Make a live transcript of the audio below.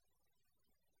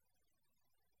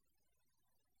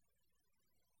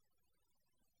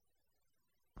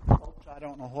I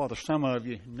don't know whether some of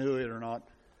you knew it or not.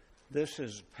 This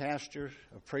is Pastor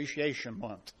Appreciation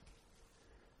Month,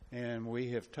 and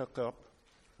we have took up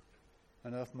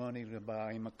enough money to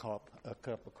buy him a cup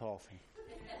of coffee.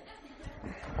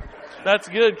 That's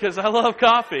good because I love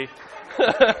coffee. All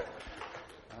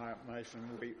right, Mason,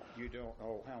 you don't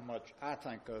know how much I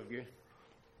think of you,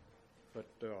 but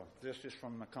this is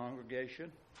from the congregation,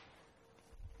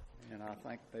 and I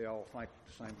think they all think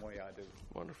the same way I do.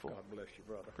 Wonderful. God bless you,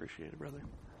 brother. Appreciate it, brother.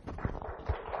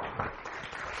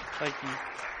 Thank you.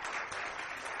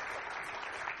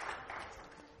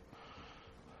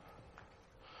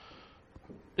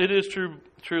 It is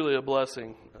truly a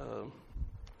blessing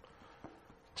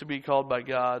to be called by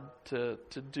God to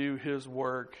do His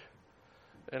work.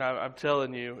 And I'm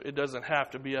telling you, it doesn't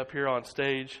have to be up here on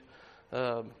stage,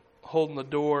 holding the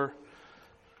door,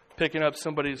 picking up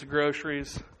somebody's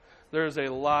groceries. There's a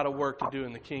lot of work to do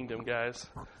in the kingdom, guys.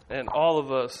 And all of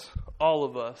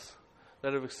us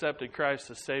that have accepted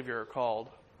Christ as Savior are called.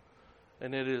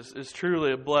 And it is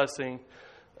truly a blessing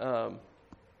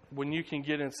when you can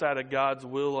get inside of God's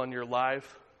will on your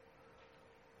life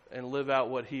and live out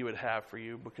what He would have for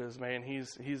you. Because, man,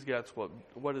 He's got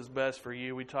what is best for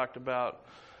you. We talked about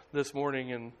this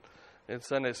morning in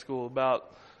Sunday school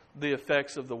about the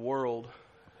effects of the world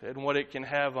and what it can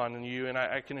have on you. And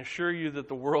I can assure you that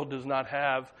the world does not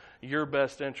have your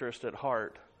best interest at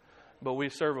heart. But we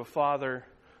serve a Father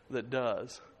that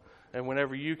does. And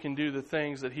whenever you can do the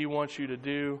things that He wants you to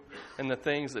do and the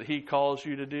things that He calls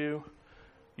you to do,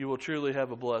 you will truly have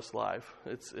a blessed life.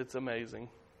 It's amazing.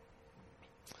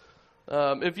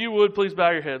 If you would, please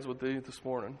bow your heads with me this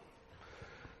morning.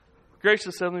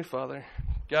 Gracious Heavenly Father,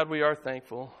 God, we are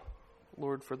thankful,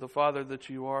 Lord, for the Father that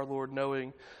You are, Lord,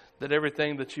 knowing that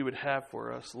everything that You would have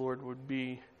for us, Lord, would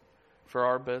be for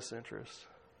our best interest.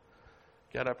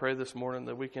 God, I pray this morning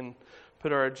that we can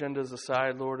put our agendas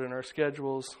aside, Lord, and our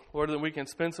schedules, Lord, that we can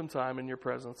spend some time in Your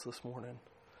presence this morning.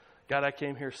 God, I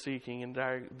came here seeking and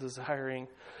desiring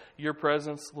Your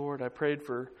presence, Lord. I prayed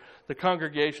for the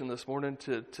congregation this morning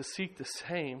to seek the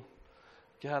same.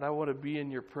 God, I want to be in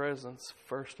Your presence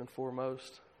first and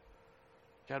foremost.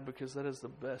 God, because that is the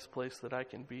best place that I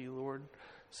can be, Lord,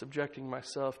 subjecting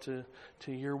myself to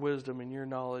Your wisdom and Your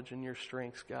knowledge and Your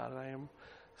strengths, God. I am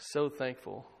so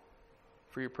thankful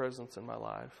for Your presence in my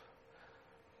life.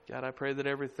 God, I pray that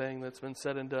everything that's been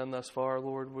said and done thus far,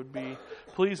 Lord, would be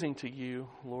pleasing to You,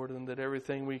 Lord, and that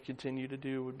everything we continue to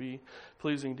do would be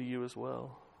pleasing to You as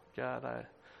well. God,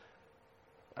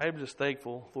 I am just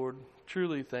thankful, Lord,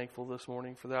 truly thankful this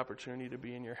morning for the opportunity to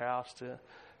be in Your house, to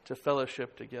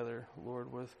fellowship together,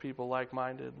 Lord, with people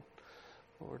like-minded,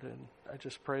 Lord, and I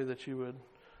just pray that You would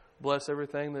bless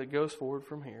everything that goes forward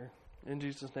from here. In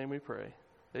Jesus' name we pray.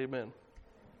 Amen.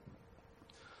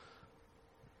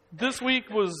 This week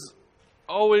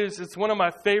it's one of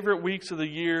my favorite weeks of the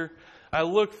year. I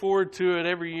look forward to it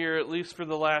every year, at least for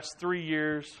the last 3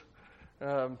 years.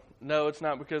 No, it's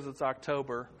not because it's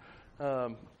October.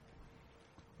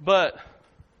 But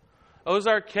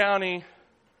Ozark County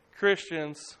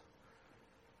Christians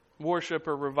worship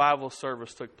or revival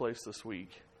service took place this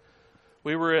week.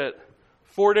 We were at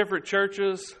 4 different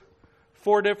churches,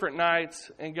 4 different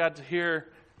nights, and got to hear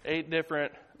 8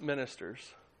 different ministers.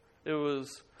 It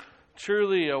was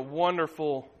truly a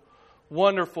wonderful,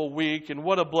 wonderful week, and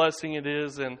what a blessing it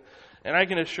is. And I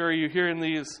can assure you, hearing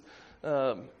these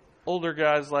older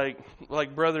guys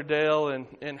like Brother Dale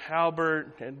and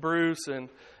Halbert and Bruce and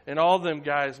all them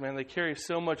guys, man, they carry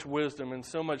so much wisdom and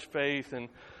so much faith.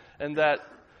 And that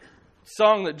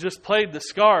song that just played, The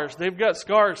Scars, they've got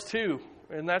scars too.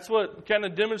 And that's what kind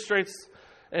of demonstrates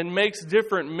and makes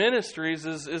different ministries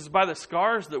is by the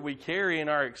scars that we carry in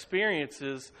our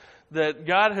experiences that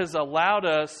God has allowed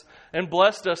us and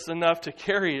blessed us enough to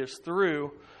carry us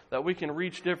through, that we can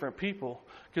reach different people.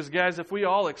 Because, guys, if we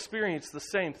all experience the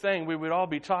same thing, we would all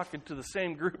be talking to the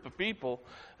same group of people,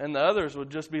 and the others would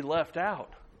just be left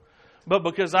out. But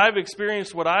because I've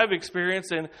experienced what I've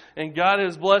experienced, and God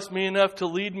has blessed me enough to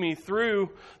lead me through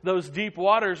those deep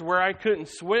waters where I couldn't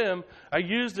swim, I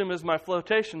used Him as my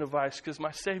flotation device because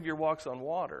my Savior walks on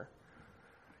water.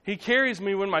 He carries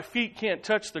me when my feet can't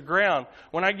touch the ground.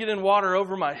 When I get in water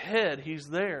over my head, He's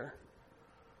there.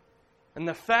 And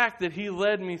the fact that He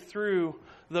led me through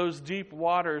those deep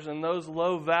waters and those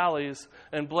low valleys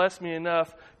and blessed me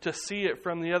enough to see it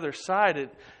from the other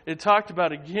side, it talked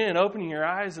about, again, opening your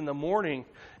eyes in the morning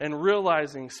and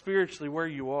realizing spiritually where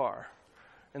you are.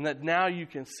 And that now you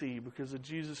can see because of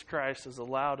Jesus Christ has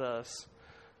allowed us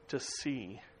to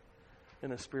see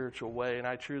in a spiritual way. And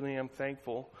I truly am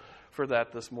thankful for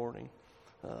that this morning.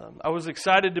 I was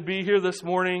excited to be here this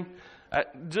morning.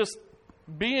 Just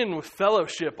being with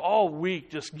fellowship all week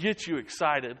just gets you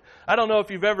excited. I don't know if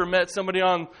you've ever met somebody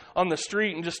on the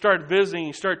street and just started visiting,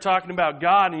 you start talking about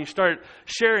God and you start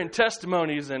sharing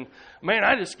testimonies, and man,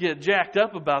 I just get jacked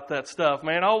up about that stuff,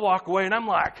 man. I'll walk away and I'm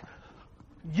like,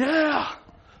 yeah,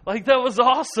 like that was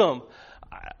awesome.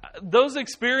 Those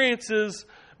experiences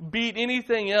beat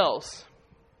anything else,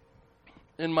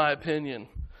 in my opinion.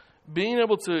 Being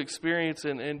able to experience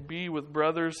and be with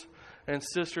brothers and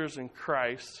sisters in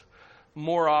Christ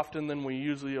more often than we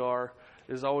usually are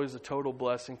is always a total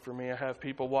blessing for me. I have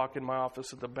people walk in my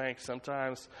office at the bank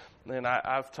sometimes, and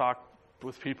I've talked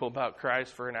with people about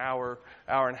Christ for an hour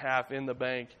and a half in the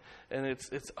bank, and it's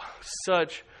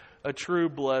such a true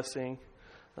blessing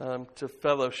to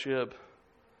fellowship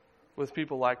with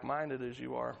people like-minded as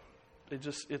you are.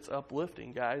 It's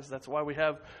uplifting, guys. That's why we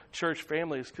have church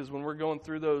families, because when we're going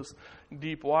through those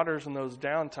deep waters and those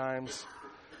down times,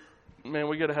 man,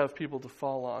 we got to have people to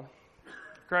fall on.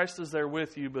 Christ is there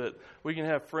with you, but we can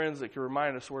have friends that can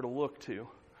remind us where to look to.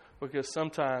 Because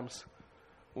sometimes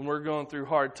when we're going through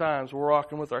hard times, we're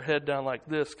walking with our head down like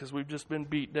this because we've just been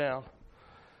beat down.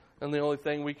 And the only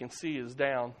thing we can see is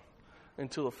down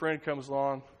until a friend comes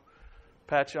along,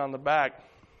 pats you on the back,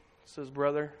 says,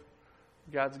 brother,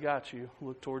 God's got you.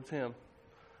 Look towards Him.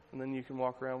 And then you can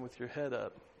walk around with your head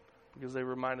up because they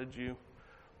reminded you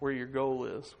where your goal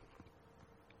is.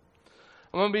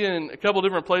 I'm going to be in a couple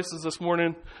different places this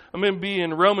morning. I'm going to be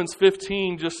in Romans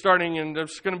 15, just starting, and I'm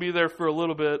just going to be there for a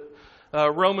little bit.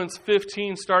 Romans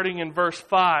 15, starting in verse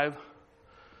 5.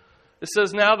 It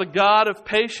says, now the God of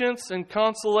patience and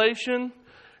consolation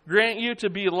grant you to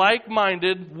be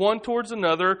like-minded one towards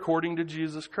another according to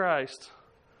Jesus Christ,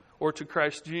 or to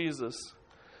Christ Jesus,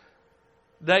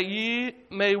 that ye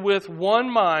may with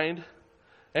one mind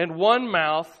and one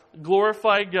mouth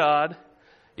glorify God,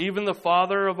 even the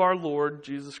Father of our Lord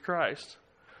Jesus Christ.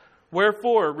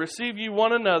 Wherefore, receive ye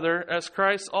one another, as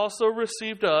Christ also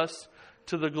received us,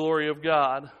 to the glory of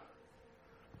God.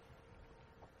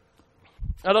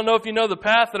 I don't know if you know the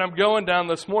path that I'm going down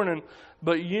this morning,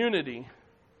 but unity.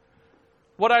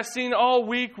 What I've seen all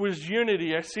week was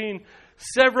unity. I've seen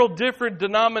several different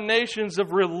denominations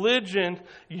of religion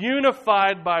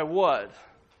unified by what?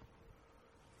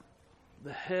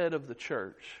 The head of the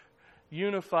church.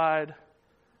 Unified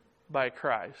by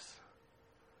Christ,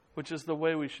 which is the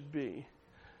way we should be.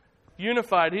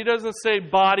 Unified. He doesn't say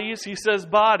bodies, He says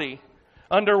body,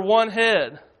 under one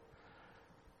head.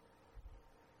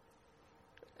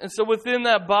 And so within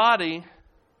that body,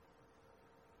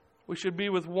 we should be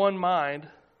with one mind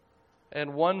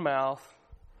and one mouth,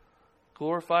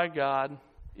 glorify God,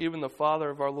 even the Father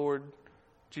of our Lord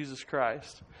Jesus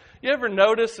Christ. You ever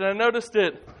notice, and I noticed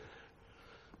it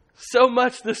so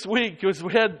much this week, because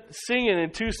we had singing in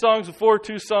 2 songs before,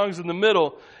 2 songs in the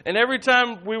middle. And every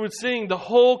time we would sing, the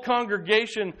whole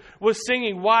congregation was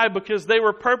singing. Why? Because they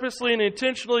were purposely and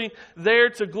intentionally there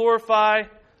to glorify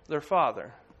their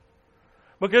Father.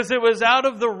 Because it was out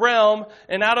of the realm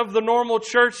and out of the normal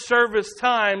church service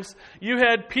times, you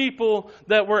had people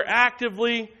that were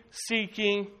actively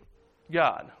seeking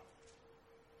God.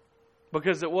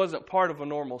 Because it wasn't part of a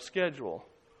normal schedule.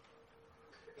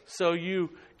 So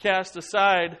you cast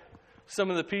aside some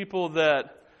of the people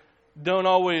that don't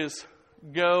always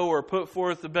go or put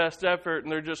forth the best effort,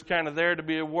 and they're just kind of there to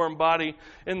be a warm body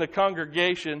in the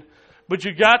congregation. But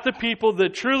you got the people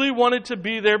that truly wanted to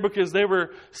be there because they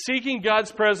were seeking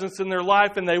God's presence in their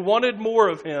life, and they wanted more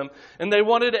of Him, and they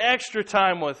wanted extra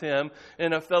time with Him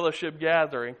in a fellowship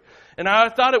gathering. And I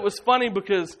thought it was funny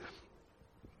because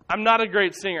I'm not a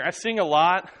great singer. I sing a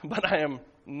lot, but I am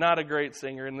not a great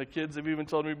singer, and the kids have even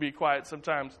told me to be quiet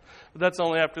sometimes. But that's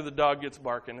only after the dog gets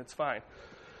barking. It's fine.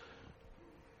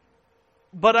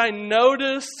 But I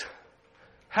noticed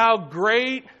how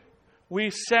great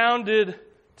we sounded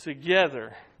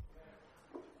together.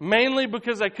 Mainly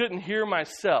because I couldn't hear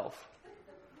myself.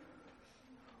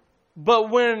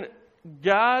 But when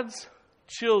God's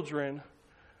children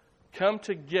come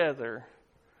together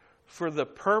for the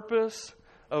purpose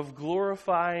of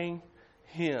glorifying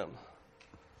Him,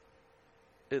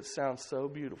 it sounds so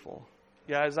beautiful.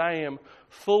 Guys, I am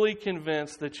fully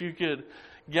convinced that you could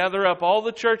gather up all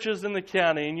the churches in the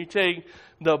county and you take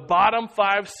the bottom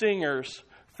 5 singers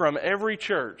from every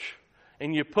church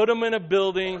and you put them in a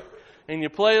building and you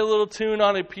play a little tune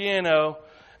on a piano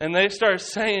and they start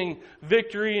saying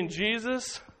victory in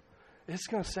Jesus, it's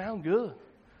going to sound good.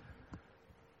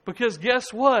 Because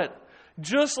guess what?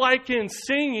 Just like in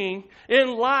singing,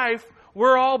 in life,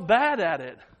 we're all bad at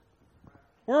it.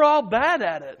 We're all bad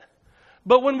at it.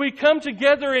 But when we come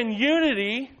together in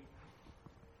unity,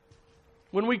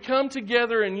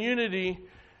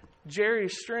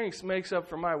 Jerry's strengths makes up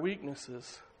for my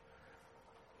weaknesses.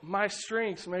 My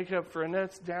strengths make up for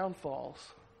Annette's downfalls.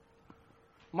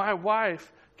 My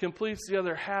wife completes the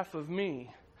other half of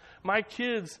me. My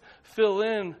kids fill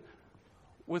in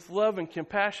with love and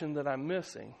compassion that I'm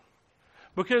missing.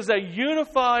 Because a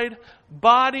unified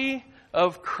body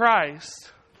of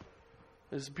Christ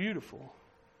is beautiful.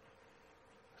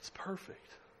 It's perfect.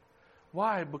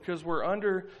 Why? Because we're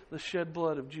under the shed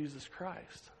blood of Jesus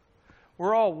Christ.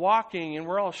 We're all walking and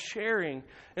we're all sharing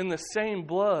in the same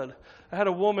blood. I had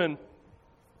a woman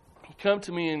come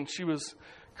to me and she was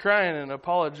crying and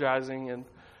apologizing. And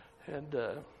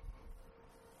I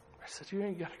said, you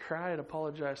ain't got to cry and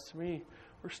apologize to me.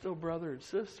 We're still brother and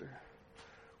sister.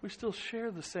 We still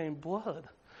share the same blood.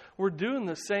 We're doing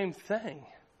the same thing.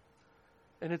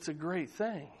 And it's a great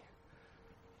thing.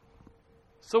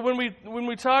 So when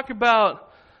we talk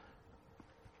about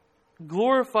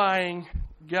glorifying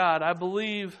God, I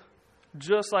believe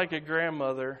just like a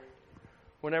grandmother,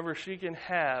 whenever she can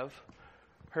have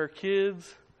her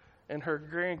kids and her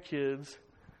grandkids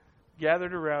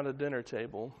gathered around a dinner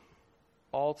table,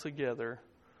 all together,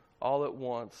 all at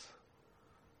once,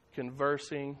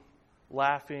 conversing,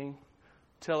 laughing,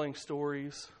 telling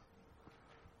stories.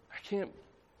 I can't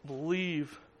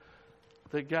believe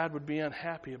that God would be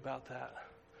unhappy about that.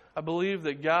 I believe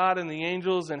that God and the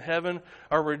angels in heaven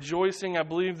are rejoicing. I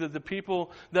believe that the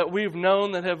people that we've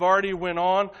known that have already went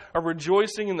on are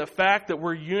rejoicing in the fact that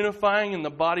we're unifying in the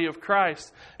body of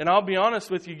Christ. And I'll be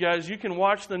honest with you guys, you can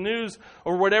watch the news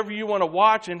or whatever you want to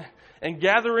watch and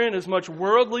gather in as much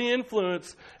worldly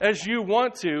influence as you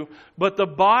want to, but the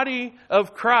body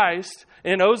of Christ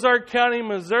in Ozark County,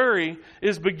 Missouri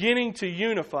is beginning to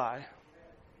unify.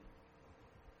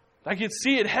 I can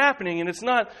see it happening, and it's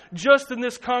not just in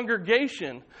this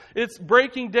congregation. It's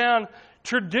breaking down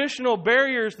traditional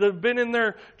barriers that have been in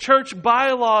their church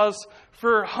bylaws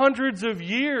for hundreds of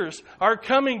years are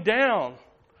coming down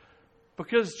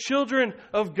because children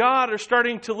of God are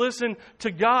starting to listen to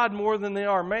God more than they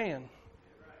are man.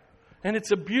 And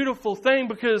it's a beautiful thing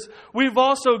because we've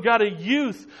also got a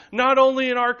youth, not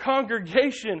only in our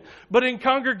congregation, but in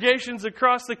congregations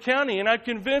across the county. And I'm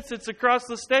convinced it's across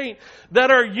the state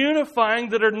that are unifying,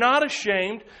 that are not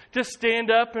ashamed to stand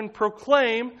up and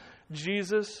proclaim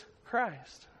Jesus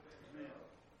Christ.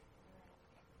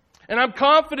 And I'm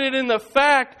confident in the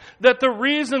fact that the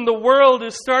reason the world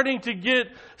is starting to get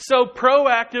so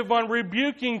proactive on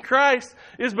rebuking Christ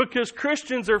is because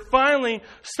Christians are finally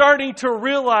starting to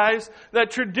realize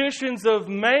that traditions of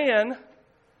man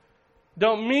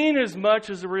don't mean as much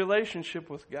as a relationship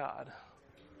with God.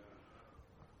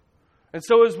 And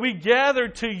so as we gather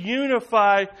to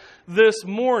unify this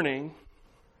morning,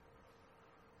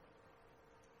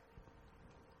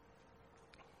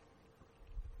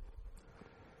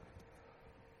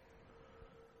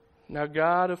 now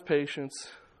God of patience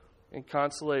and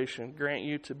consolation grant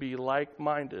you to be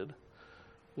like-minded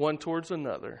one towards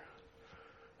another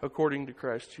according to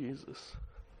Christ Jesus,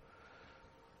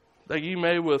 that you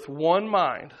may with one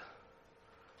mind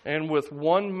and with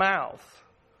one mouth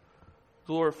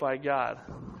glorify God.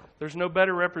 There's no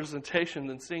better representation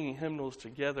than singing hymnals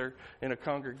together in a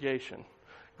congregation,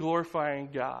 glorifying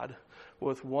God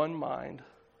with one mind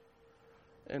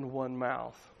and one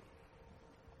mouth.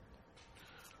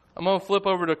 I'm going to flip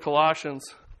over to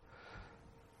Colossians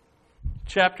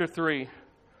chapter 3.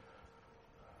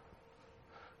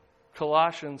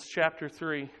 Colossians chapter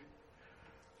 3.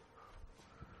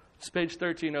 It's page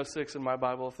 1306 in my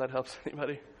Bible, if that helps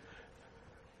anybody.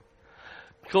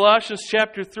 Colossians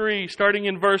chapter 3, starting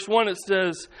in verse 1, it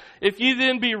says, if ye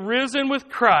then be risen with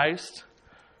Christ.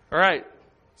 All right,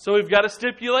 so we've got a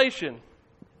stipulation.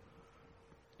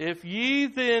 If ye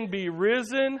then be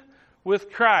risen with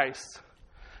Christ,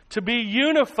 to be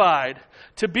unified,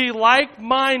 to be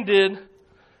like-minded,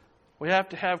 we have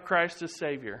to have Christ as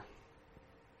Savior.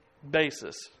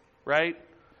 Basis, right?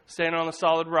 Stand on a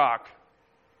solid rock.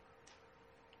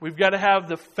 We've got to have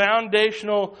the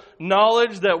foundational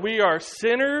knowledge that we are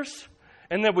sinners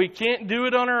and that we can't do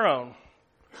it on our own.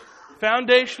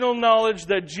 Foundational knowledge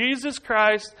that Jesus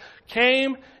Christ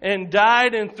came and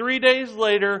died and 3 days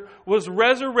later was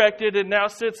resurrected and now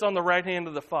sits on the right hand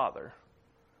of the Father.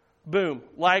 Boom,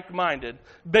 like-minded.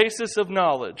 Basis of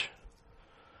knowledge.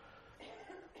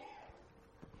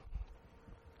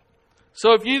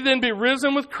 So if ye then be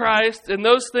risen with Christ and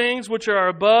those things which are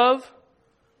above,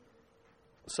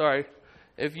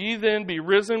 if ye then be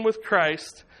risen with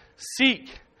Christ,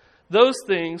 seek those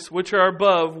things which are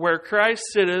above, where Christ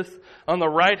sitteth on the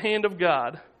right hand of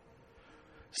God.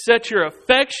 Set your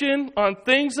affection on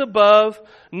things above,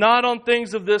 not on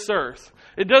things of this earth.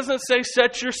 It doesn't say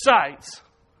set your sights.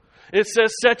 It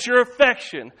says set your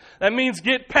affection. That means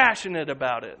get passionate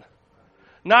about it.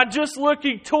 Not just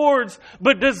looking towards,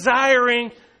 but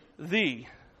desiring thee.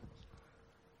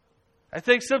 I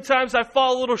think sometimes I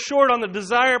fall a little short on the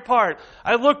desire part.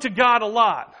 I look to God a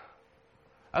lot.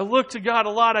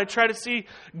 I try to see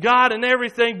God in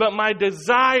everything, but my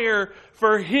desire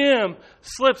for Him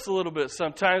slips a little bit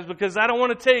sometimes because I don't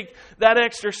want to take that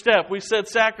extra step. We said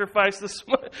sacrifice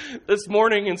this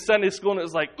morning in Sunday school, and it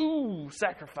was like, ooh,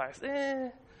 sacrifice.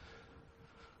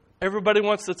 Everybody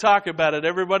wants to talk about it.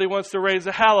 Everybody wants to raise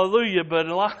a hallelujah, but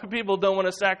a lot of people don't want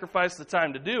to sacrifice the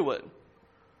time to do it.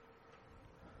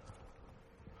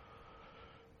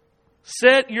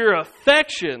 Set your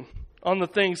affection on the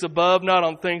things above, not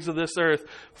on things of this earth.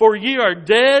 For ye are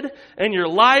dead, and your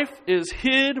life is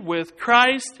hid with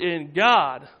Christ in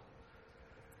God.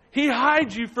 He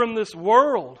hides you from this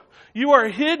world. You are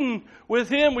hidden with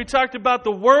Him. We talked about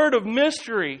the word of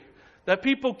mystery that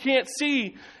people can't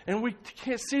see, and we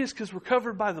can't see us because we're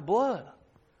covered by the blood.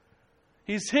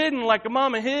 He's hidden like a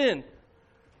mama hen,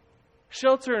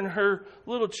 sheltering her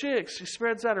little chicks. She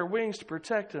spreads out her wings to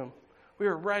protect them. We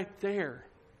are right there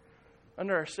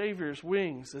under our Savior's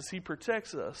wings as He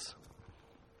protects us.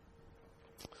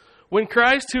 When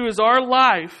Christ, who is our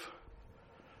life,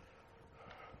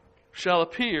 shall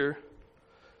appear,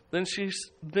 then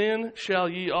shall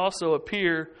ye also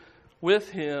appear with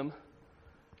Him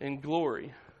in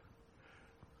glory.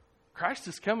 Christ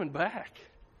is coming back.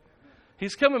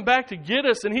 He's coming back to get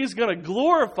us, and He's going to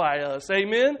glorify us.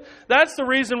 Amen? That's the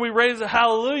reason we raise a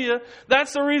hallelujah.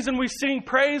 That's the reason we sing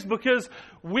praise, because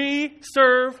we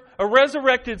serve a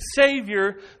resurrected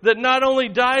Savior that not only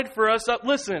died for us.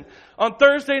 Listen, on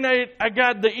Thursday night, I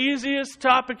got the easiest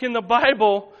topic in the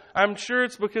Bible. I'm sure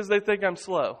it's because they think I'm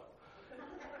slow.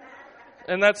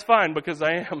 And that's fine, because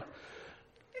I am.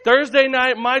 Thursday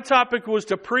night, my topic was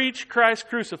to preach Christ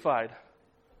crucified.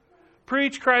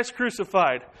 Preach Christ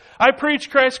crucified. I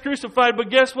preached Christ crucified, but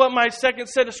guess what my second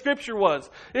set of scripture was?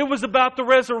 It was about the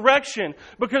resurrection,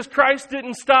 because Christ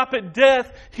didn't stop at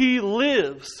death. He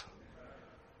lives.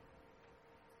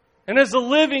 And as a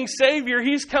living Savior,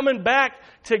 He's coming back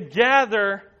to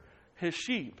gather His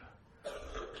sheep,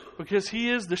 because He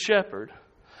is the shepherd,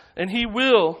 and He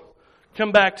will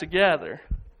come back to gather.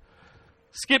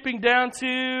 Skipping down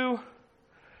to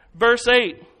verse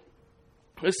 8.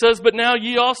 It says, but now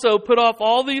ye also put off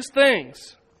all these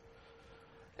things: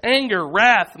 anger,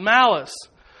 wrath, malice,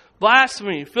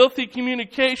 blasphemy, filthy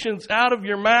communications out of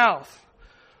your mouth.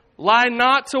 Lie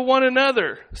not to one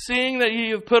another, seeing that ye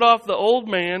have put off the old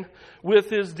man with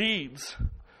his deeds.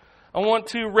 I want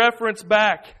to reference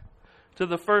back to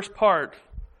the first part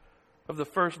of the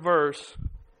first verse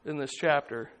in this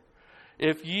chapter.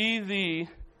 If ye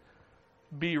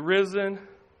be risen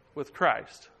with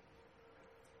Christ.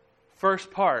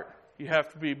 First part, you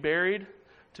have to be buried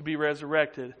to be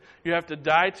resurrected. You have to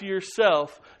die to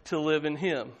yourself to live in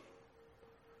Him.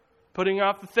 Putting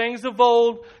off the things of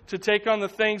old to take on the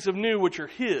things of new, which are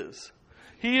His.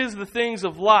 He is the things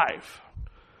of life.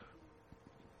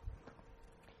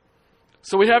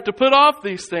 So we have to put off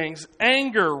these things: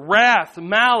 anger, wrath,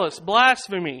 malice,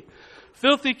 blasphemy,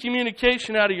 filthy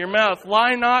communication out of your mouth.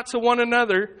 Lie not to one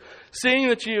another, seeing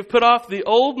that ye have put off the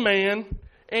old man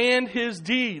and his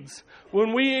deeds.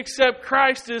 When we accept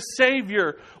Christ as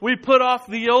Savior, we put off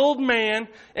the old man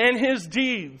and his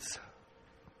deeds.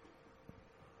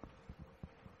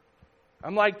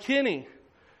 I'm like Kenny.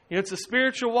 It's a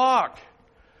spiritual walk.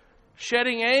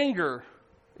 Shedding anger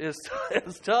is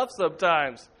tough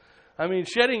sometimes. I mean,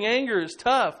 shedding anger is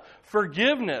tough.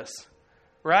 Forgiveness,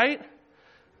 right?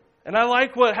 And I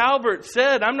like what Halbert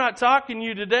said. I'm not talking to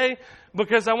you today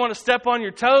because I want to step on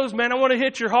your toes, man. I want to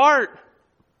hit your heart.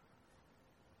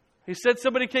 He said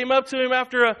somebody came up to him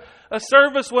after a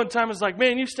service one time and was like,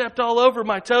 man, you stepped all over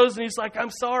my toes. And he's like,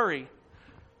 I'm sorry.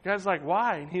 The guy's like,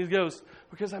 why? And he goes,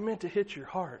 because I meant to hit your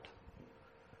heart.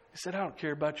 He said, I don't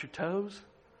care about your toes.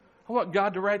 I want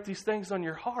God to write these things on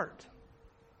your heart.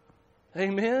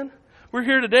 Amen? We're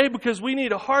here today because we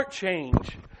need a heart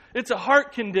change. It's a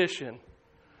heart condition.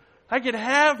 I could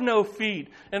have no feet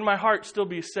and my heart still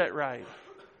be set right.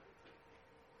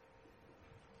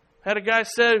 Had a guy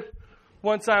said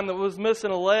one time that was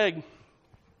missing a leg.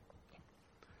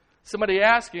 Somebody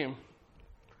asked him,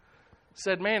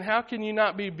 said, man, how can you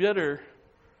not be bitter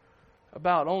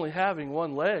about only having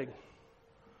one leg?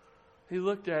 He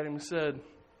looked at him and said,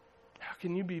 how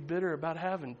can you be bitter about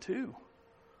having two?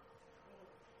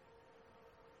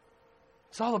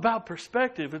 It's all about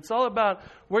perspective. It's all about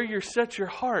where you set your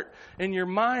heart and your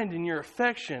mind and your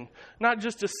affection. Not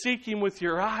just to seek Him with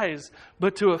your eyes,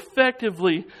 but to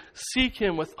effectively seek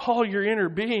Him with all your inner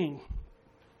being.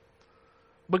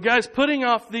 But guys, putting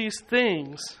off these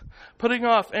things, putting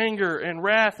off anger and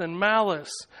wrath and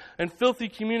malice and filthy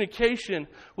communication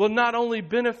will not only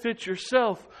benefit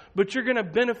yourself, but you're going to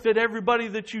benefit everybody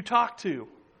that you talk to.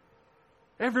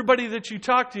 Everybody that you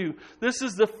talk to. This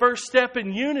is the first step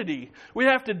in unity. We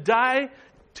have to die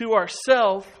to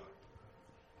ourselves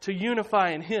to unify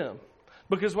in Him.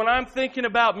 Because when I'm thinking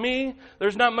about me,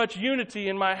 there's not much unity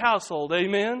in my household.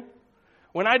 Amen?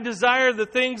 When I desire the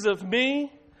things of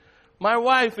me, my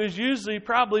wife is usually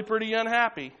probably pretty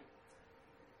unhappy.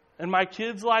 And my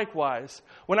kids likewise.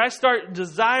 When I start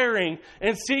desiring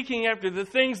and seeking after the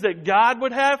things that God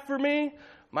would have for me,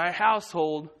 my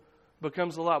household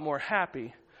becomes a lot more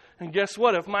happy. And guess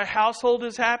what? If my household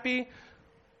is happy,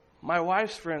 my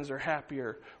wife's friends are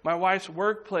happier. My wife's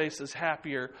workplace is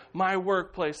happier. My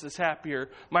workplace is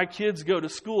happier. My kids go to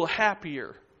school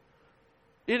happier.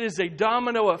 It is a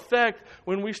domino effect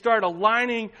when we start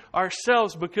aligning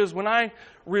ourselves, because when I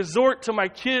resort to my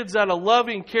kids out of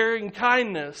loving, caring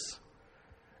kindness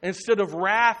instead of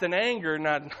wrath and anger,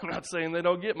 I'm not saying they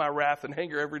don't get my wrath and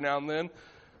anger every now and then,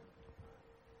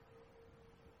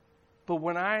 but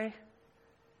when I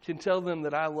can tell them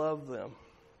that I love them,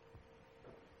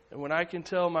 and when I can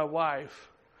tell my wife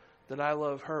that I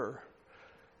love her,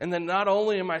 and then not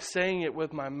only am I saying it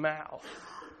with my mouth,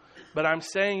 but I'm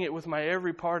saying it with my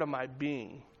every part of my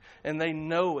being. And they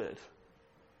know it.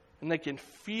 And they can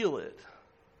feel it.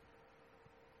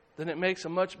 Then it makes a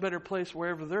much better place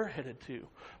wherever they're headed to.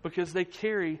 Because they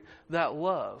carry that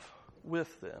love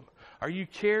with them. Are you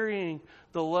carrying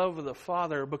the love of the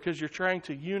Father because you're trying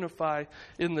to unify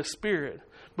in the Spirit?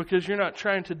 Because you're not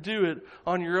trying to do it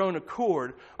on your own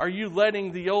accord? Are you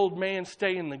letting the old man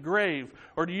stay in the grave?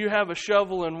 Or do you have a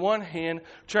shovel in one hand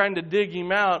trying to dig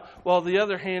him out while the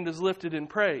other hand is lifted in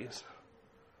praise?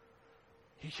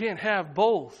 You can't have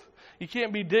both. You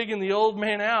can't be digging the old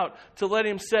man out to let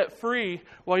him set free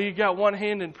while you got one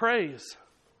hand in praise.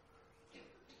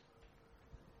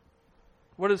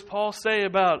 What does Paul say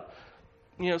about,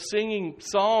 singing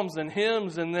psalms and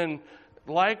hymns and then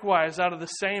likewise out of the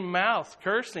same mouth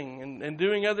cursing and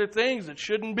doing other things that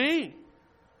shouldn't be?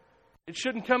 It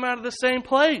shouldn't come out of the same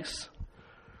place.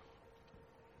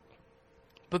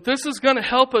 But this is going to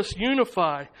help us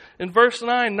unify. In verse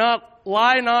 9,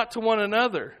 lie not to one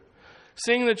another,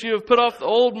 seeing that you have put off the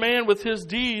old man with his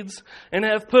deeds, and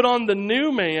have put on the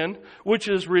new man, which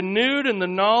is renewed in the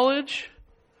knowledge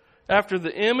after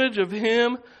the image of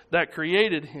Him that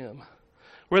created him.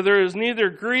 Where there is neither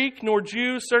Greek nor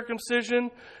Jew,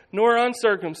 circumcision nor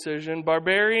uncircumcision,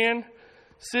 barbarian,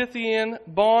 Scythian,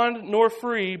 bond nor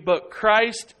free, but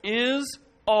Christ is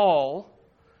all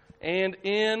and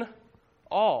in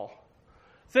all.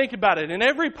 Think about it. In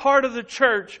every part of the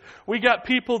church, we got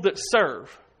people that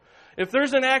serve. If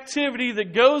there's an activity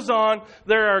that goes on,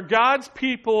 there are God's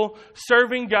people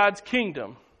serving God's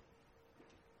kingdom.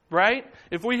 Right?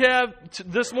 If we have,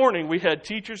 this morning, we had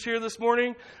teachers here this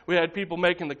morning. We had people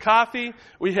making the coffee.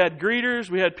 We had greeters.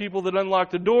 We had people that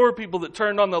unlocked the door. People that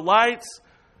turned on the lights.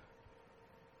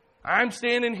 I'm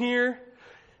standing here.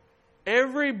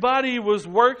 Everybody was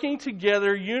working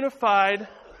together, unified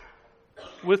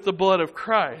with the blood of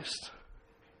Christ.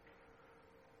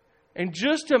 And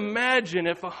just imagine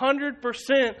if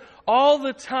 100% all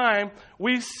the time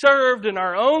we served in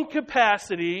our own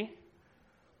capacity,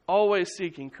 always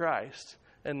seeking Christ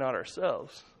and not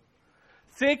ourselves.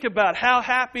 Think about how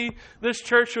happy this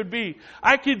church would be.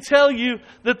 I could tell you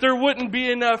that there wouldn't be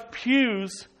enough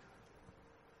pews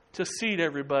to seat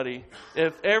everybody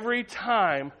if every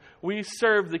time we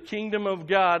served the kingdom of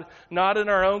God, not in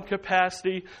our own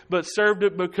capacity, but served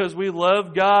it because we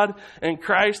love God and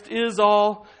Christ is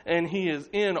all and He is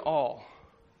in all.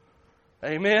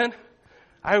 Amen?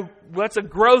 That's a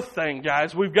growth thing,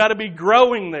 guys. We've got to be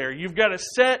growing there. You've got to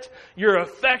set your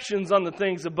affections on the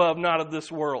things above, not of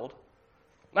this world.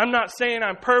 I'm not saying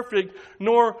I'm perfect,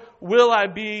 nor will I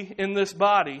be in this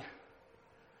body.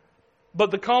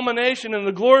 But the culmination and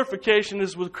the glorification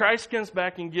is when Christ comes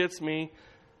back and gets me,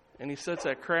 and He sets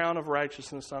that crown of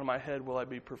righteousness on my head, will I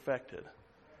be perfected.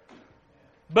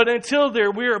 But until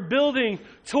there, we are building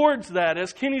towards that.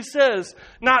 As Kenny says,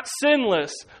 not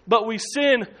sinless, but we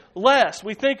sin less.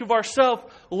 We think of ourselves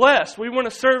less. We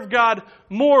want to serve God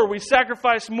more. We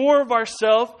sacrifice more of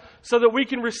ourselves so that we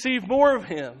can receive more of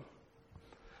Him.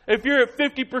 If you're at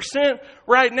 50%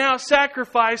 right now,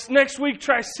 sacrifice. Next week,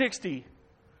 try 60%.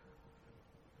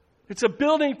 It's a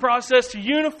building process to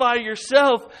unify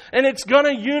yourself, and it's going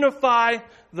to unify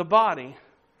the body.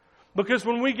 Because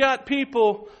when we got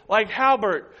people like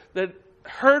Halbert that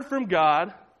heard from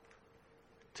God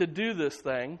to do this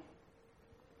thing,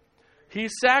 he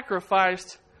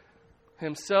sacrificed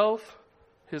himself,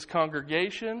 his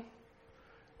congregation,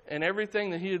 and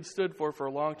everything that he had stood for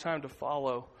a long time to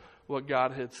follow what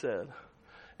God had said.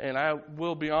 And I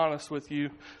will be honest with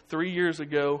you, 3 years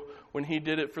ago, when he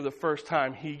did it for the first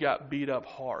time, he got beat up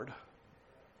hard.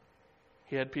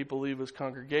 He had people leave his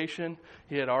congregation.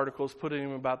 He had articles put in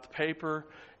him about the paper.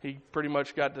 He pretty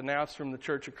much got denounced from the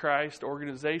Church of Christ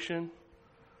organization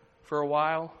for a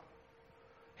while.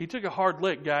 He took a hard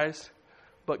lick, guys.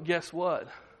 But guess what?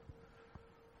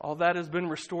 All that has been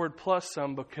restored plus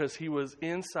some, because he was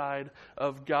inside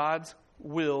of God's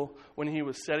will when he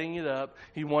was setting it up.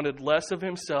 He wanted less of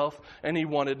himself and he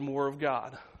wanted more of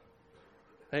God.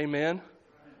 Amen.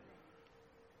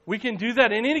 We can do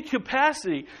that in any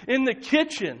capacity. In the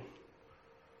kitchen,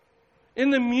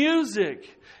 in the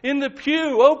music, in the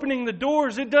pew, opening the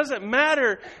doors. It doesn't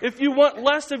matter. If you want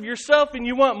less of yourself and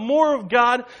you want more of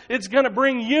God, it's going to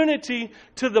bring unity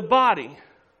to the body.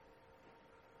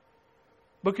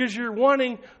 Because you're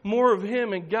wanting more of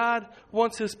Him, and God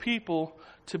wants His people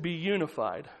to be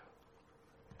unified.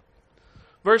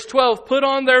 Verse 12, put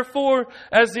on therefore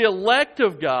as the elect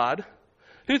of God.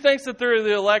 Who thinks that they're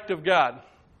the elect of God?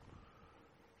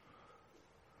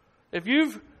 If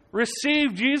you've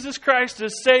received Jesus Christ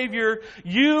as Savior,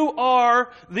 you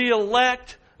are the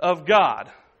elect of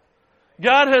God.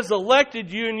 God has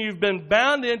elected you and you've been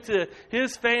bound into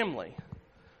His family.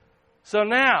 So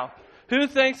now, who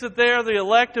thinks that they are the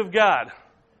elect of God?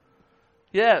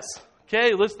 Yes.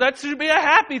 Okay, that should be a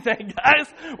happy thing, guys.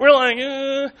 We're like,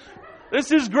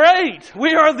 this is great.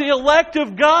 We are the elect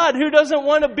of God. Who doesn't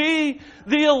want to be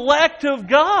the elect of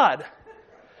God?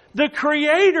 The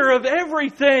Creator of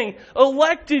everything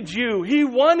elected you. He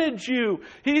wanted you.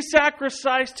 He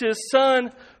sacrificed His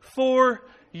Son for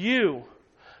you.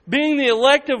 Being the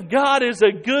elect of God is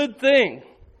a good thing.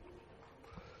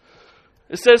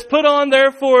 It says, put on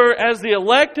therefore as the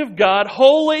elect of God,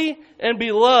 holy and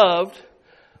beloved,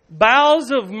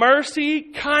 bowels of mercy,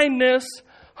 kindness,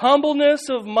 humbleness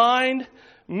of mind,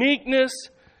 meekness,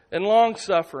 and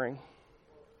long-suffering.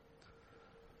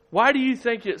 Why do you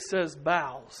think it says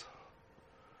bowels?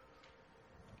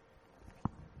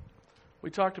 We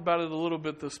talked about it a little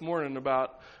bit this morning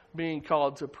about being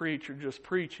called to preach or just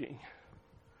preaching.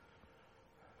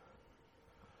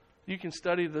 You can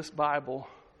study this Bible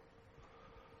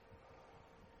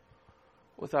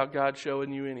without God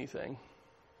showing you anything.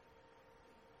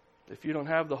 If you don't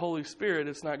have the Holy Spirit,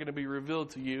 it's not going to be revealed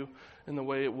to you in the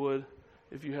way it would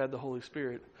if you had the Holy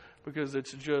Spirit, because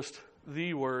it's just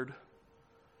the Word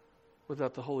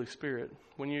without the Holy Spirit.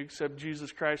 When you accept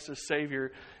Jesus Christ as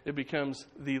Savior, it becomes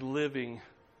the living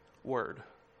Word.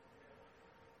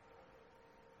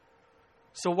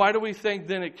 So why do we think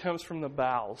then it comes from the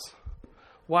bowels?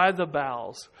 Why the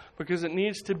bowels? Because it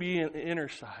needs to be an inner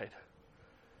side.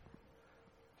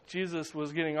 Jesus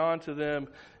was getting on to them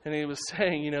and He was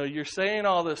saying, you're saying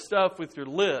all this stuff with your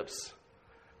lips,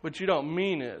 but you don't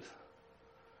mean it.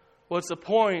 What's the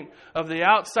point of the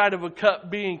outside of a cup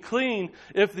being clean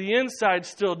if the inside's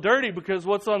still dirty? Because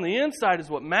what's on the inside is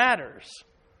what matters.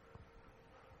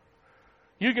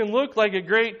 You can look like a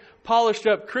great polished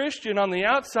up Christian on the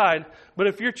outside, but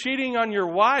if you're cheating on your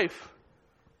wife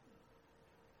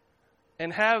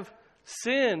and have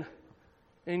sin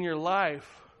in your life,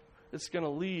 it's going to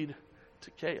lead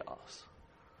to chaos.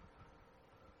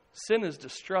 Sin is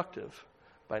destructive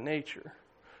by nature.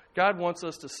 God wants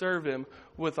us to serve Him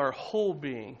with our whole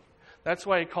being. That's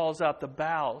why He calls out the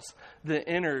bowels, the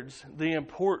innards, the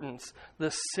importance, the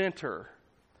center.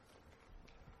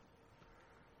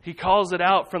 He calls it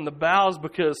out from the bowels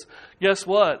because guess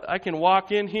what? I can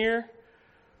walk in here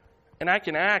and I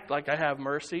can act like I have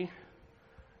mercy,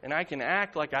 and I can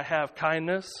act like I have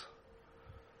kindness,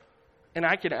 and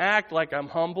I can act like I'm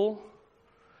humble,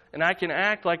 and I can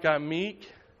act like I'm meek,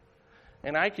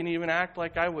 and I can even act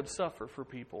like I would suffer for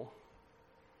people.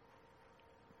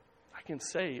 I can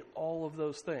say all of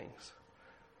those things.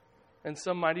 And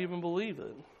some might even believe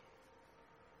it.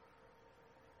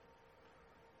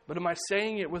 But am I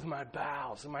saying it with my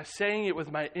bowels? Am I saying it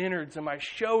with my innards? Am I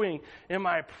showing? Am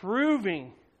I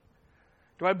proving?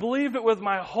 Do I believe it with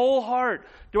my whole heart?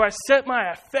 Do I set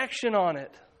my affection on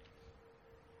it?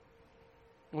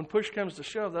 When push comes to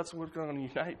shove, that's what's going to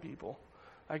unite people.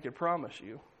 I can promise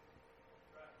you.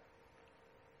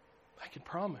 I can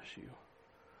promise you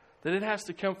that it has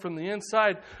to come from the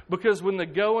inside, because when the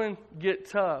going get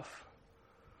tough,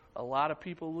 a lot of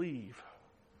people leave.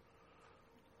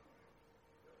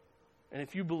 And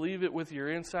if you believe it with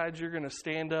your insides, you're going to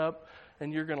stand up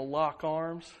and you're going to lock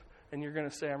arms and you're going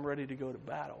to say, I'm ready to go to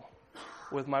battle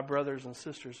with my brothers and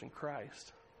sisters in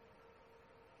Christ.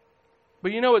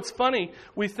 But you know, it's funny,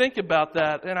 we think about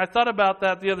that, and I thought about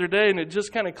that the other day, and it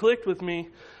just kind of clicked with me.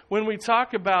 When we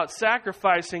talk about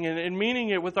sacrificing and meaning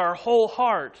it with our whole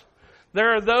heart,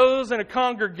 there are those in a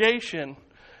congregation.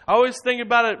 I always think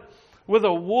about it with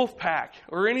a wolf pack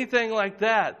or anything like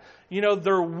that. You know,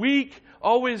 their weak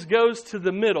always goes to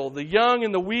the middle. The young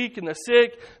and the weak and the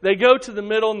sick, they go to the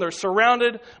middle, and they're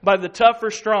surrounded by the tougher,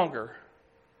 stronger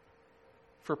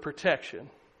for protection.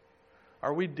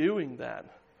 Are we doing that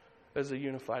as a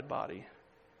unified body?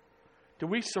 Do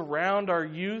we surround our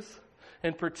youth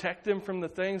and protect them from the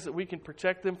things that we can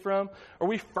protect them from? Are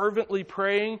we fervently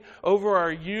praying over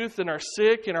our youth and our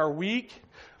sick and our weak?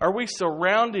 Are we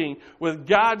surrounding with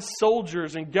God's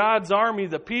soldiers and God's army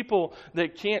the people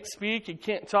that can't speak and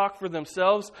can't talk for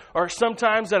themselves, or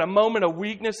sometimes at a moment of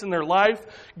weakness in their life?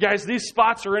 Guys, these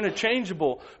spots are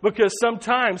interchangeable, because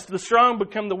sometimes the strong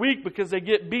become the weak because they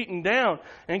get beaten down.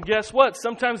 And guess what?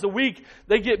 Sometimes the weak,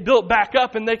 they get built back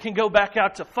up and they can go back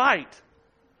out to fight.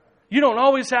 You don't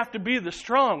always have to be the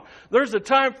strong. There's a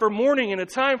time for mourning and a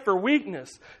time for weakness.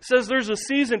 It says there's a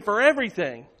season for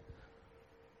everything.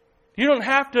 You don't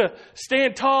have to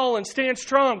stand tall and stand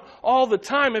strong all the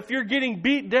time. If you're getting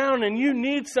beat down and you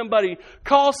need somebody,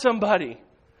 call somebody.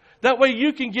 That way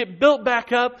you can get built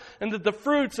back up, and that the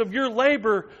fruits of your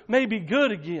labor may be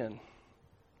good again.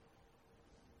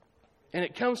 And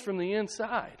it comes from the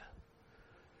inside.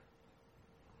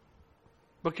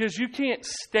 Because you can't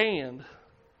stand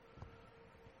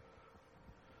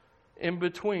in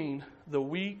between the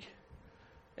weak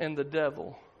and the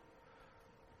devil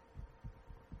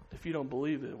if you don't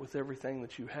believe it with everything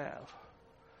that you have.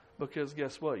 Because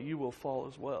guess what? You will fall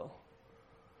as well.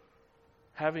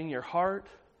 Having your heart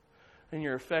and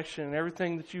your affection and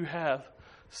everything that you have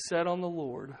set on the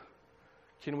Lord,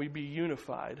 can we be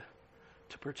unified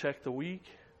to protect the weak,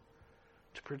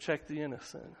 to protect the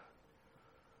innocent,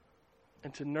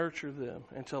 and to nurture them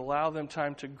and to allow them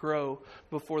time to grow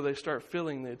before they start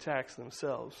feeling the attacks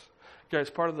themselves? Guys,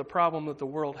 part of the problem that the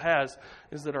world has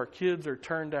is that our kids are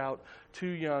turned out too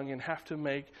young and have to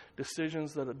make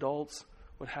decisions that adults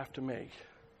would have to make.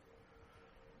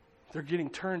 They're getting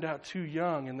turned out too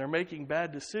young, and they're making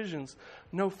bad decisions,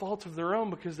 no fault of their own,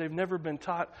 because they've never been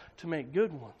taught to make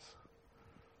good ones.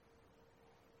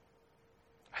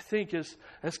 I think as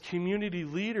community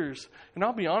leaders, and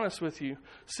I'll be honest with you,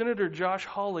 Senator Josh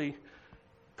Hawley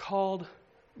called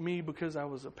me because I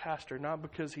was a pastor, not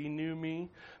because he knew me,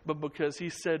 but because he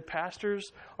said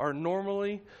pastors are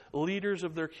normally leaders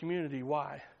of their community.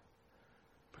 Why?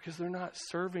 Because they're not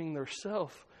serving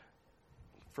themselves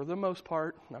for the most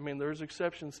part. I mean, there's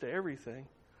exceptions to everything.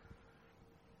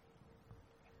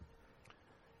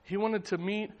 He wanted to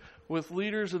meet with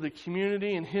leaders of the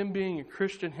community, and him being a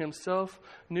Christian himself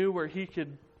knew where he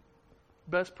could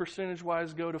best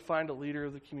percentage-wise go to find a leader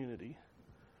of the community.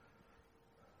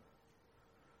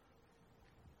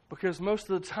 Because most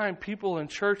of the time, people in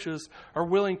churches are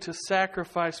willing to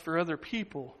sacrifice for other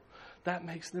people. That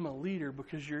makes them a leader,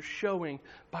 because you're showing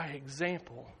by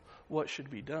example what should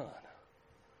be done.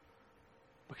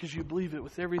 Because you believe it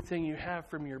with everything you have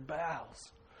from your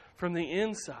bowels, from the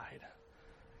inside.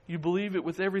 You believe it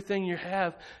with everything you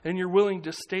have, and you're willing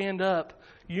to stand up,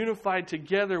 unified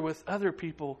together with other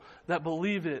people that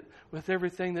believe it with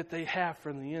everything that they have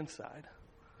from the inside.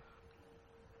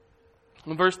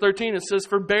 In verse 13 it says,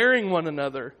 forbearing one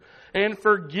another and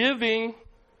forgiving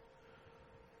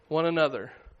one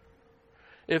another.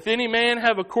 If any man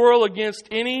have a quarrel against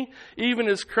any, even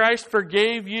as Christ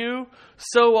forgave you,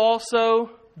 so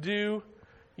also do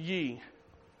ye.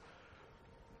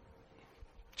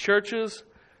 Churches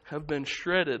have been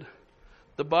shredded.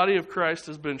 The body of Christ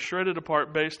has been shredded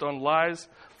apart based on lies,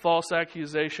 false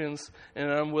accusations, and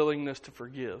an unwillingness to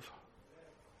forgive.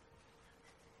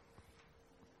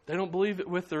 They don't believe it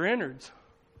with their innards.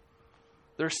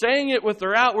 They're saying it with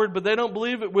their outward, but they don't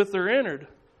believe it with their innard.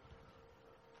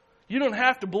 You don't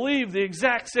have to believe the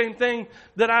exact same thing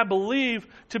that I believe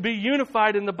to be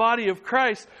unified in the body of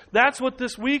Christ. That's what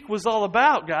this week was all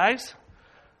about, guys.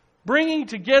 Bringing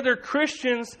together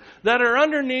Christians that are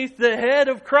underneath the head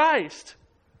of Christ.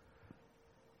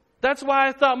 That's why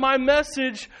I thought my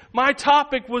message, my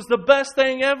topic was the best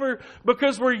thing ever,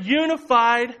 because we're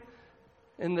unified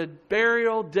in the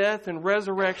burial, death, and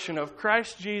resurrection of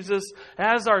Christ Jesus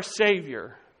as our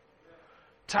Savior.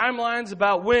 Timelines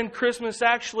about when Christmas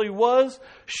actually was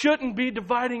shouldn't be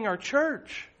dividing our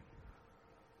church.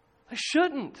 They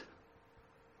shouldn't.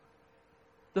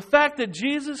 The fact that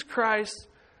Jesus Christ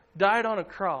died on a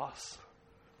cross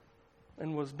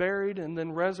and was buried and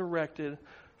then resurrected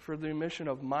for the remission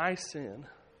of my sin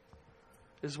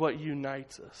is what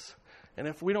unites us. And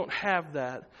if we don't have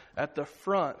that at the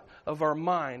front of our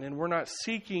mind, and we're not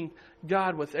seeking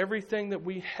God with everything that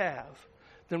we have,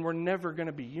 then we're never going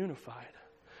to be unified,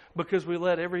 because we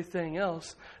let everything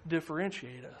else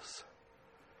differentiate us.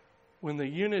 When the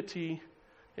unity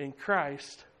in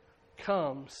Christ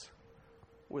comes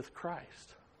with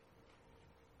Christ.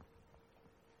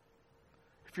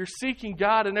 If you're seeking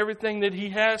God and everything that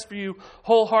He has for you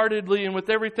wholeheartedly and with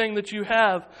everything that you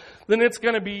have, then it's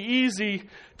going to be easy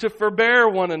to forbear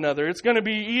one another. It's going to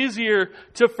be easier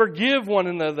to forgive one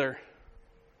another.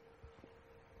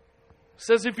 It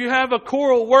says if you have a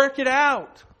quarrel, work it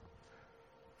out.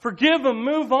 Forgive them,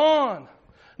 move on.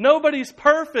 Nobody's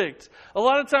perfect. A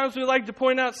lot of times we like to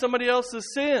point out somebody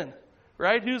else's sin,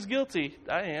 right? Who's guilty?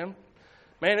 I am.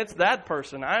 Man, it's that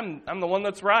person. I'm the one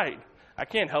that's right. I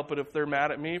can't help it if they're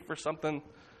mad at me for something.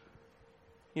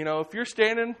 You know, if you're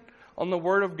standing on the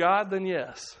Word of God, then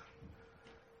yes.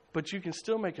 But you can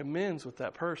still make amends with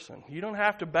that person. You don't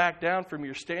have to back down from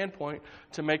your standpoint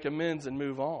to make amends and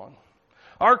move on.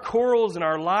 Our quarrels and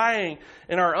our lying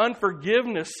and our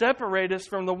unforgiveness separate us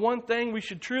from the one thing we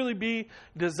should truly be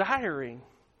desiring.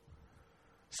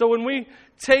 So when we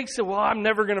take, well, I'm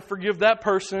never going to forgive that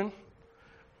person.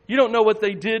 You don't know what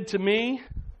they did to me.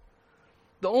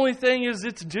 The only thing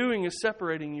it's doing is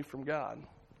separating you from God.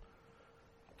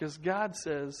 Because God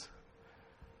says,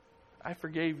 I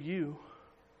forgave you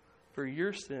for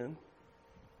your sin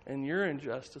and your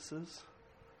injustices.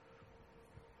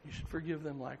 You should forgive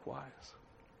them likewise.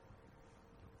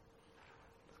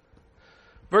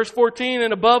 Verse 14,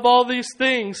 and above all these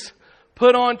things,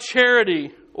 put on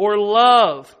charity or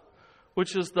love,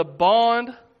 which is the bond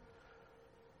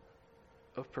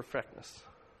of perfectness.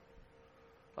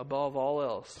 Above all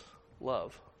else,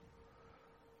 love.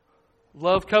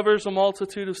 Love covers a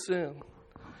multitude of sin.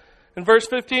 In verse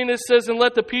 15 it says, and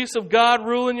let the peace of God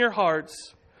rule in your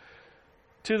hearts,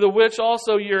 to the which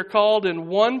also ye are called in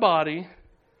one body,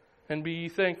 and be ye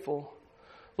thankful.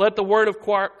 Let the word of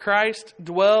Christ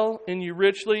dwell in you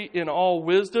richly in all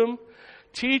wisdom,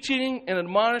 teaching and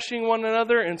admonishing one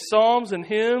another in psalms and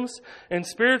hymns and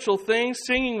spiritual things,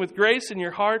 singing with grace in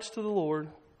your hearts to the Lord.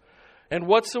 And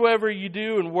whatsoever you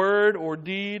do in word or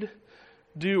deed,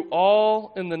 do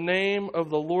all in the name of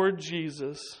the Lord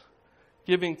Jesus,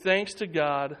 giving thanks to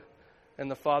God and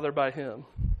the Father by Him.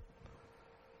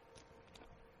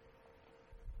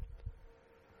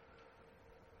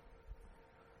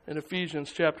 In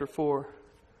Ephesians chapter 4,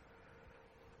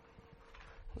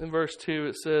 in verse 2,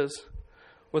 it says,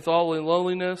 with all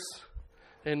lowliness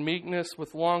and meekness,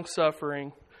 with long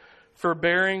suffering,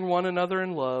 forbearing one another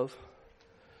in love,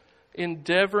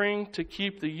 endeavoring to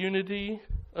keep the unity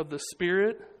of the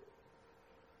Spirit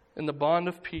in the bond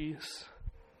of peace.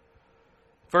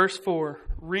 Verse 4,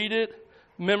 read it,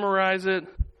 memorize it,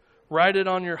 write it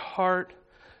on your heart.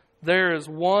 There is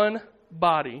one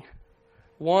body,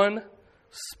 one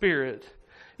Spirit,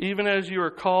 even as you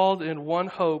are called in one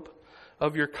hope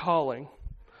of your calling.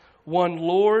 One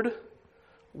Lord,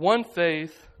 one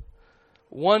faith,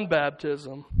 one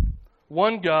baptism,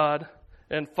 one God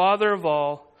and Father of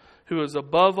all, who is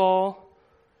above all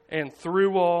and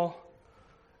through all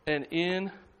and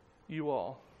in you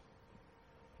all.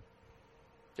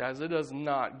 Guys, it does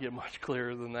not get much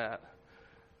clearer than that.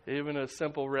 Even a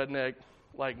simple redneck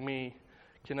like me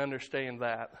can understand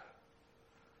that.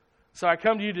 So I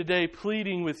come to you today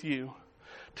pleading with you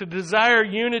to desire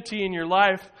unity in your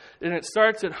life, and it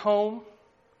starts at home,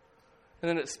 and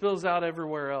then it spills out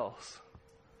everywhere else.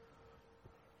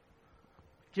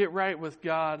 Get right with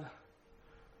God.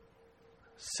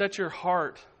 Set your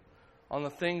heart on the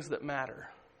things that matter.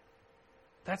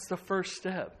 That's the first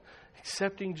step.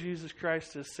 Accepting Jesus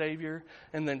Christ as Savior,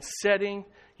 and then setting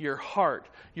your heart,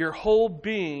 your whole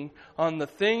being on the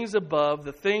things above,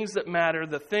 the things that matter,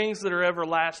 the things that are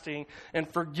everlasting, and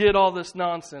forget all this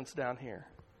nonsense down here.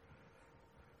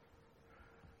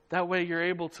 That way you're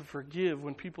able to forgive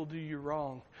when people do you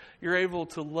wrong. You're able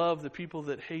to love the people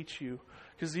that hate you.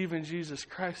 Because even Jesus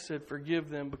Christ said, forgive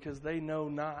them because they know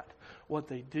not what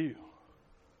they do.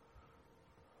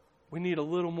 We need a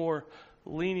little more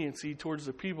leniency towards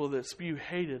the people that spew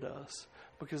hate at us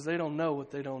because they don't know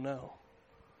what they don't know.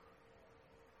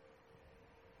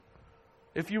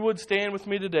 If you would stand with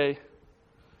me today,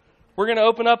 we're going to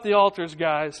open up the altars,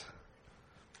 guys.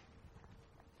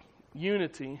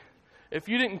 Unity. If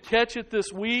you didn't catch it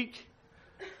this week,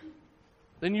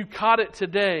 then you caught it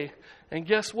today. And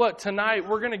guess what? Tonight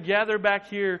we're going to gather back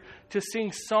here to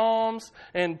sing psalms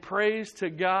and praise to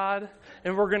God.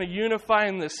 And we're going to unify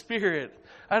in the Spirit.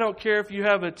 I don't care if you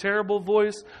have a terrible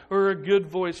voice or a good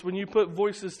voice. When you put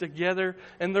voices together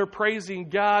and they're praising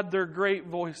God, they're great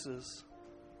voices.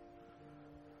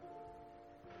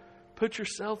 Put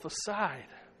yourself aside.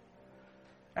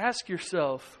 Ask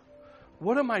yourself,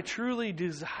 what am I truly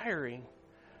desiring?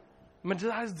 Am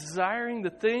I desiring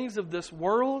the things of this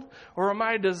world, or am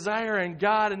I desiring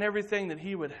God and everything that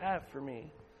He would have for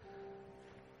me?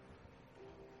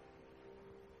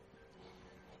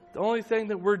 The only thing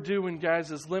that we're doing, guys,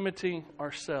 is limiting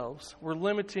ourselves. We're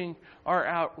limiting our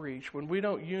outreach. When we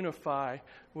don't unify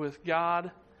with God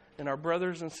and our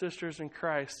brothers and sisters in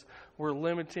Christ, we're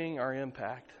limiting our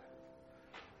impact.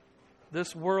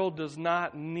 This world does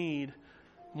not need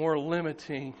more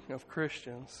limiting of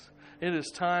Christians. It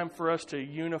is time for us to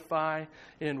unify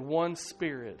in one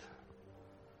spirit,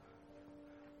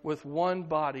 with one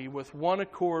body, with one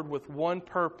accord, with one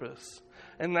purpose.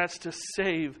 And that's to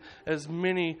save as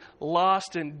many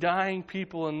lost and dying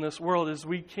people in this world as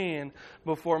we can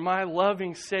before my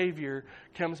loving Savior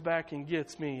comes back and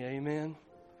gets me. Amen.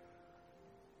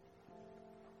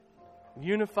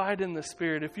 Unified in the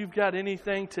Spirit. If you've got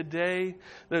anything today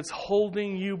that's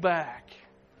holding you back,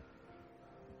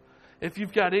 if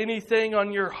you've got anything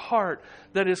on your heart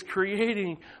that is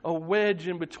creating a wedge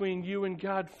in between you and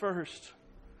God first,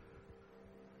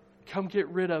 come get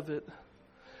rid of it.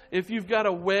 If you've got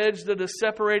a wedge that is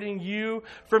separating you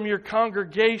from your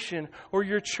congregation or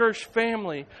your church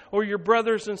family or your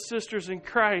brothers and sisters in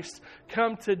Christ,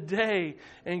 come today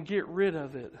and get rid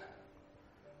of it.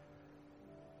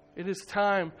 It is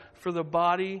time for the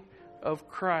body of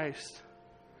Christ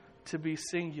to be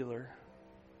singular,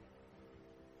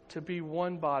 to be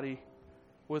one body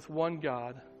with one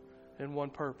God and one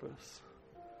purpose.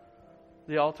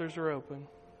 The altars are open.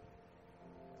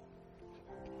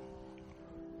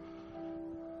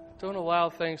 Don't allow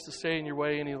things to stay in your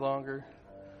way any longer.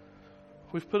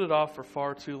 We've put it off for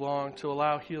far too long to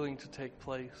allow healing to take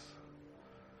place.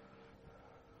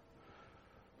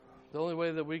 The only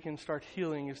way that we can start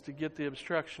healing is to get the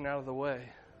obstruction out of the way.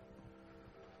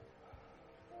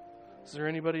 Is there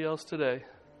anybody else today?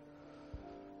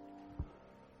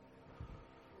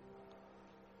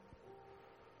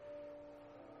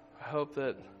 I hope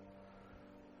that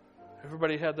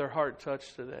everybody had their heart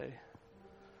touched today.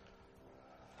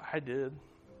 I did.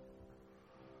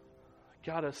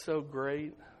 God is so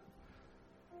great.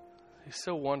 He's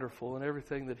so wonderful in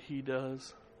everything that He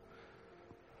does.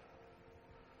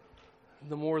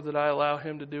 The more that I allow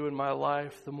Him to do in my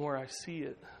life, the more I see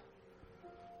it.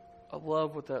 I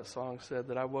love what that song said,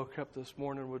 that I woke up this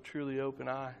morning with truly open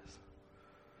eyes.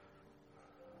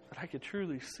 That I could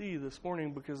truly see this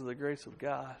morning because of the grace of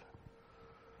God.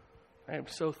 I am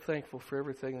so thankful for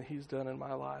everything that He's done in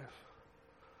my life.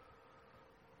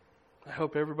 I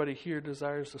hope everybody here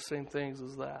desires the same things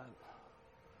as that.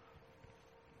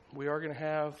 We are going to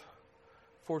have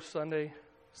Fourth Sunday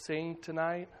Sing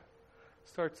tonight.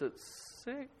 Starts at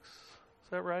 6. Is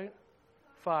that right?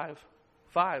 5.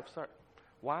 5. Sorry.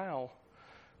 Wow.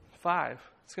 5.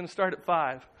 It's going to start at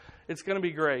 5. It's going to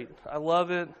be great. I love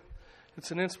it.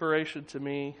 It's an inspiration to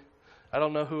me. I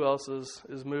don't know who else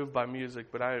is moved by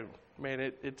music, but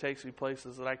it takes me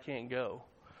places that I can't go,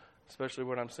 especially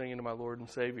when I'm singing to my Lord and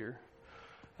Savior.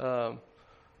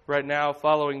 Right now,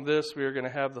 following this, we are going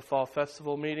to have the Fall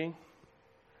Festival meeting.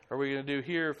 Are we going to do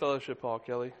here or Fellowship Hall,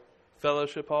 Kelly?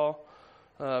 Fellowship Hall.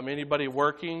 Anybody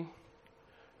working,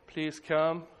 please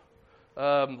come.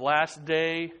 Last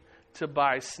day to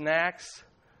buy snacks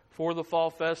for the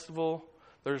Fall Festival.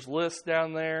 There's lists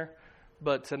down there.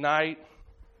 But tonight,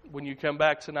 when you come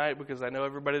back tonight, because I know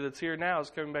everybody that's here now is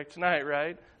coming back tonight,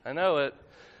 right? I know it.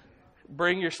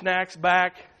 Bring your snacks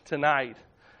back tonight,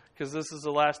 because this is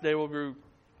the last day we'll be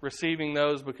receiving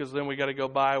those, because then we got to go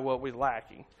buy what we're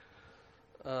lacking.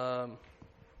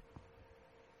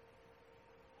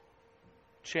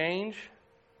 Change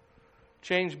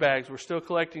bags. We're still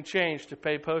collecting change to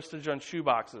pay postage on shoe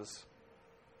boxes.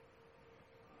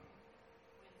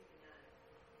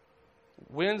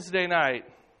 Wednesday night,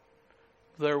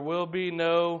 there will be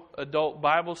no adult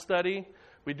Bible study.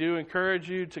 We do encourage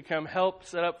you to come help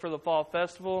set up for the Fall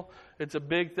Festival. It's a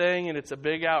big thing and it's a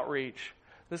big outreach.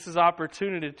 This is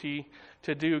opportunity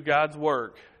to do God's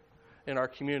work in our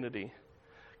community.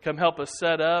 Come help us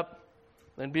set up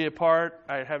and be a part.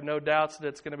 I have no doubts that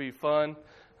it's going to be fun.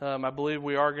 I believe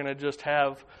we are going to just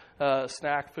have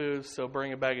snack foods, so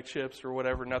bring a bag of chips or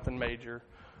whatever, nothing major.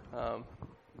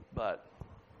 But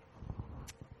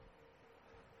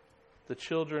the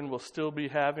children will still be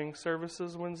having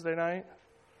services Wednesday night.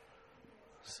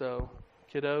 So,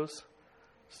 kiddos,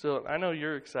 still, I know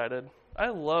you're excited. I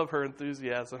love her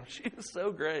enthusiasm. She is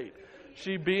so great.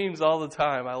 She beams all the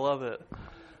time. I love it.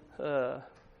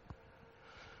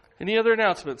 Any other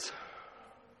announcements?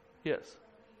 Yes.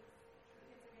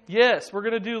 Yes, we're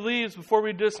going to do leaves before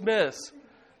we dismiss.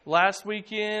 last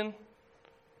weekend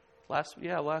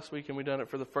we done it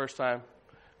for the first time.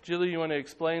 Julie, you want to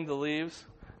explain the leaves?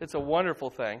 It's a wonderful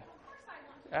thing.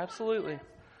 Absolutely.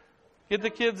 Get the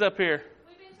kids up here.